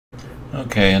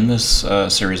Okay, in this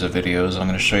series of videos I'm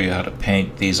going to show you how to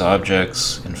paint these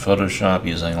objects in Photoshop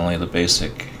using only the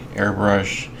basic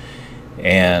airbrush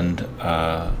and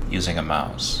using a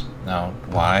mouse. Now,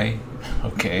 why?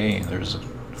 Okay, there's a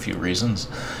few reasons.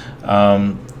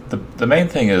 The main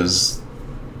thing is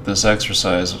this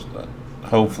exercise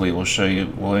hopefully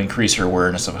will increase your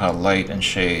awareness of how light and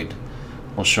shade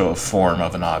will show a form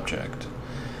of an object.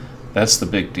 That's the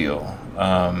big deal.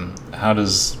 How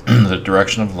does the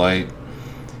direction of light,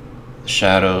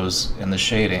 shadows, and the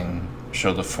shading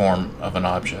show the form of an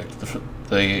object?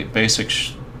 The basic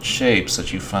shapes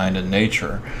that you find in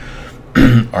nature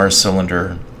are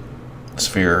cylinder,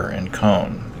 sphere, and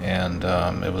cone. And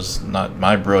it was not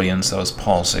my brilliance, that was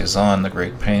Paul Cezanne, the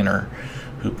great painter,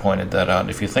 who pointed that out. And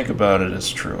if you think about it,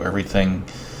 it's true. Everything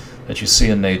that you see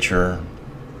in nature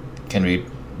can be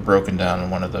broken down in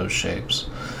one of those shapes.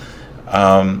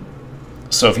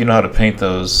 So if you know how to paint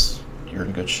those, you're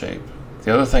in good shape.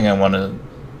 The other thing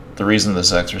the reason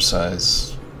this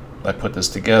exercise, I put this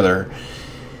together,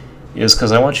 is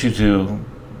because I want you to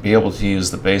be able to use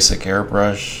the basic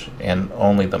airbrush and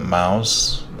only the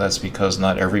mouse. That's because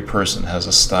not every person has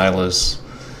a stylus,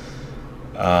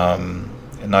 and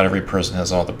not every person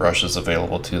has all the brushes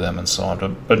available to them and so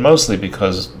on. But mostly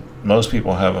because most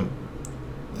people have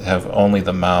only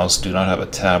the mouse, do not have a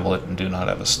tablet, and do not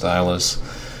have a stylus.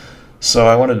 So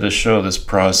I wanted to show this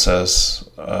process,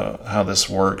 how this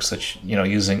works, that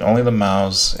using only the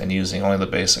mouse and using only the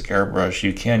basic airbrush,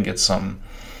 you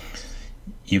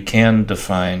can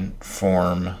define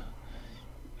form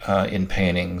in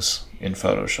paintings in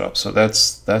Photoshop. So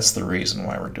that's the reason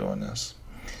why we're doing this.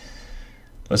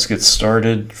 Let's get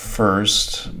started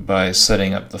first by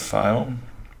setting up the file.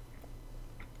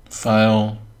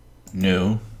 File,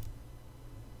 New.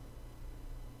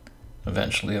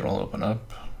 Eventually it'll open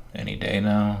up any day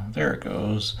now. There it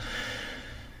goes.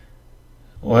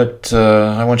 What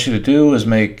I want you to do is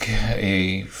make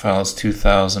a file that's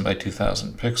 2000 by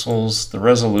 2000 pixels. The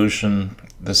resolution,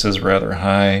 this is rather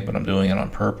high, but I'm doing it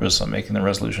on purpose. I'm making the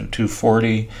resolution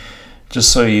 240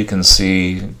 just so you can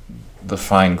see the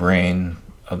fine grain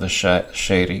of the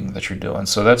shading that you're doing.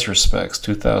 So that's your specs,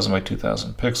 2000 by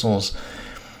 2000 pixels,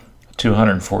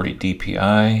 240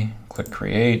 DPI. Click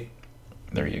Create.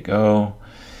 There you go.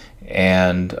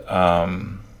 And in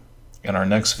our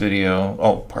next video,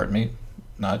 oh, pardon me,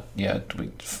 not yet.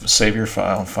 Save your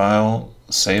file,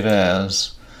 save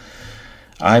as.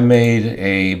 I made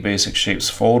a basic shapes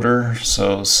folder,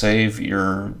 so save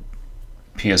your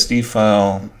PSD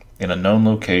file in a known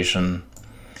location.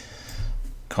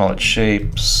 Call it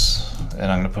shapes,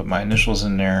 and I'm going to put my initials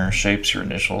in there. Shapes, your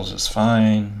initials is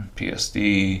fine.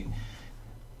 PSD,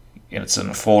 and it's in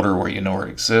a folder where you know where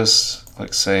it exists.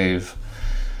 Click Save.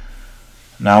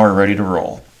 Now we're ready to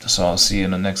roll. So I'll see you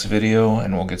in the next video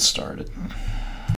and we'll get started.